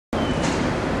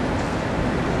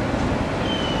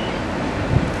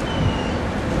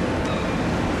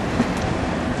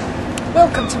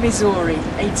Welcome to Missouri,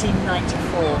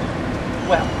 1894.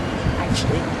 Well,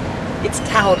 actually, it's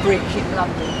Tower Bridge in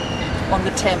London, on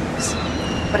the Thames,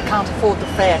 but I can't afford the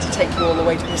fare to take you all the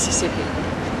way to Mississippi.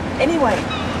 Anyway,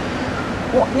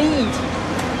 what need?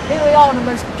 Here we are on the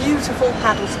most beautiful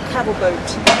paddle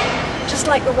boat, just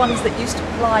like the ones that used to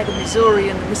ply the Missouri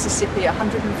and the Mississippi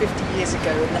 150 years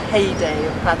ago in the heyday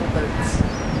of paddle boats.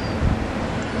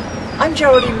 I'm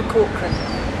Geraldine McCaughrean,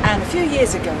 and a few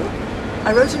years ago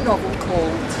I wrote a novel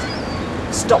called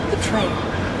Stop the Train,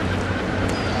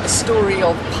 a story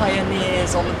of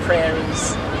pioneers on the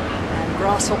prairies and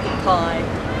grasshopper pie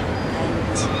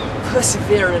and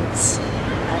perseverance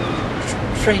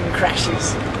and train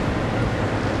crashes.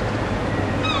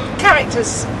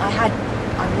 Characters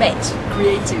I met,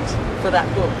 created for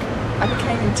that book, I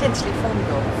became intensely fond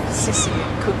of. Sissy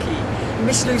and Cookie,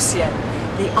 Miss Lucienne,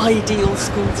 the ideal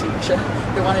school teacher,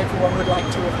 the one everyone would like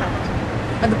to have had,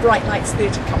 and the Bright Lights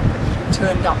Theatre Company, who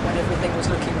turned up when everything was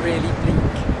looking really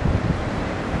bleak.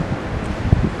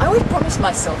 I always promised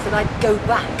myself that I'd go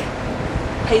back,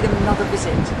 pay them another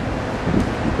visit.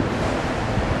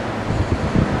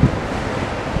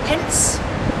 Hence,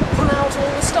 pull out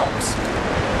all the stops.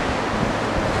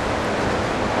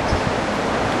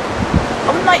 I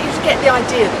would like you to get the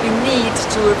idea that you need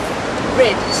to have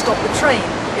read Stop the Train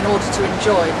in order to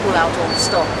enjoy Pull Out All the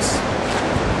Stops.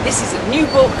 This is a new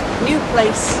book, new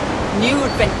place, new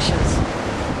adventures.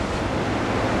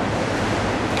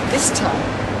 This time,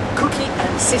 Cookie and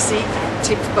Sissy and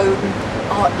Tibbs Bowden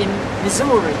are in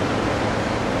Missouri.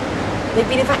 They've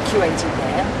been evacuated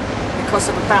there because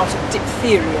of a bout of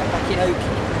diphtheria back in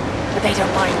Okie, but they don't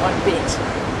mind one bit,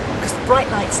 because the Bright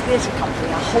Lights Theatre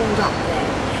Company are holed up there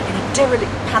in a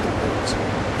derelict paddle boat,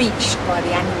 beached by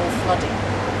the annual flooding.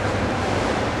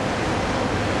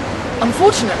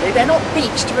 Unfortunately, they're not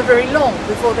beached for very long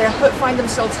before they find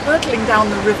themselves hurtling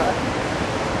down the river,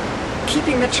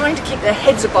 trying to keep their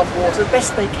heads above water the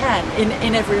best they can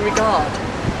in every regard.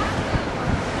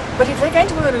 But if they're going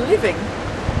to earn a living,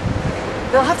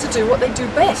 they'll have to do what they do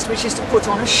best, which is to put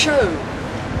on a show.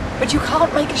 But you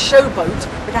can't make a showboat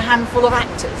with a handful of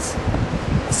actors.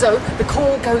 So the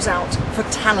call goes out for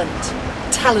talent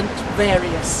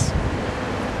various.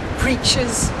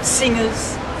 Preachers,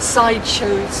 singers,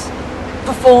 sideshows,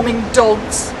 performing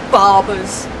dogs,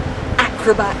 barbers,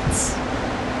 acrobats.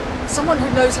 Someone who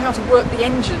knows how to work the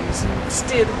engines and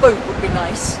steer the boat would be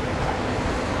nice.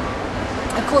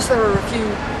 Of course, there are a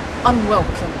few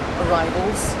unwelcome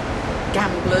arrivals: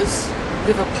 gamblers,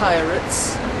 river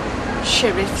pirates,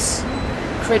 sheriffs,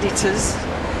 creditors,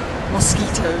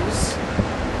 mosquitoes.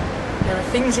 There are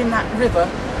things in that river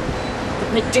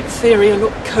that make diphtheria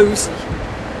look cosy.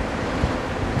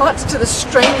 But to the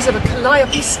strains of a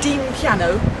Calliope steam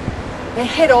piano, they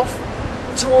head off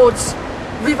towards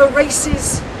river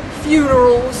races,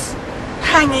 funerals,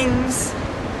 hangings,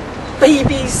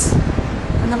 babies,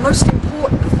 and the most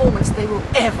important performance they will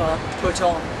ever put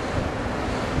on.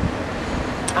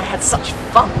 I had such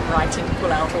fun writing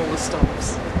Pull Out All the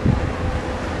Stops.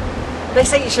 They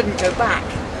say you shouldn't go back.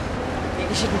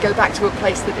 You shouldn't go back to a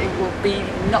place that it will be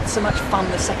not so much fun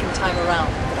the second time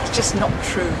around. But that's just not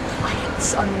true. I had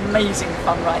amazing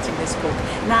fun writing this book.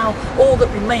 Now all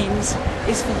that remains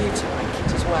is for you to like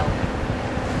it as well.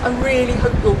 I really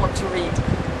hope you'll want to read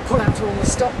Pull Out All the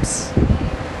Stops.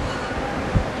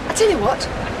 I tell you what,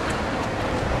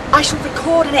 I shall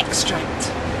record an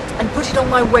extract and put it on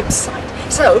my website.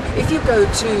 So if you go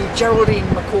to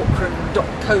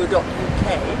geraldinemcaughrean.co.uk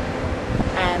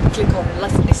and click on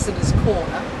Listener's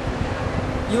Corner,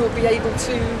 you'll be able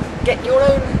to get your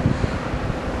own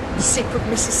sip of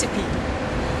Mississippi.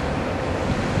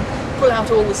 Pull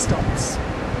out all the stops.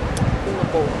 All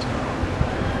aboard.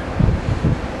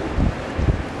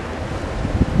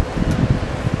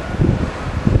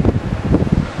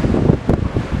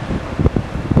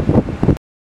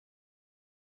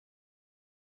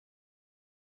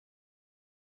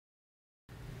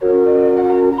 Thank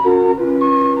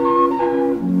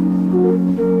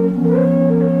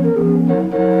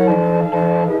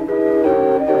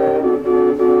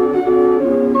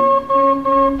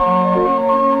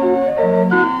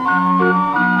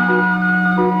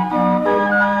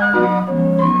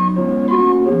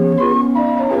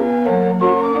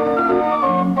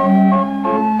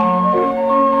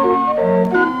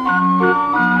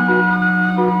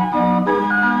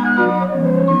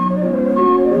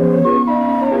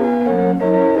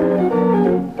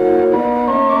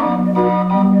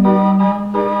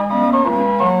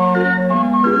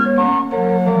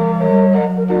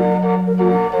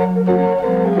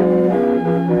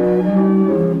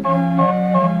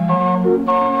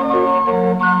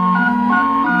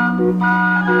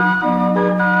you.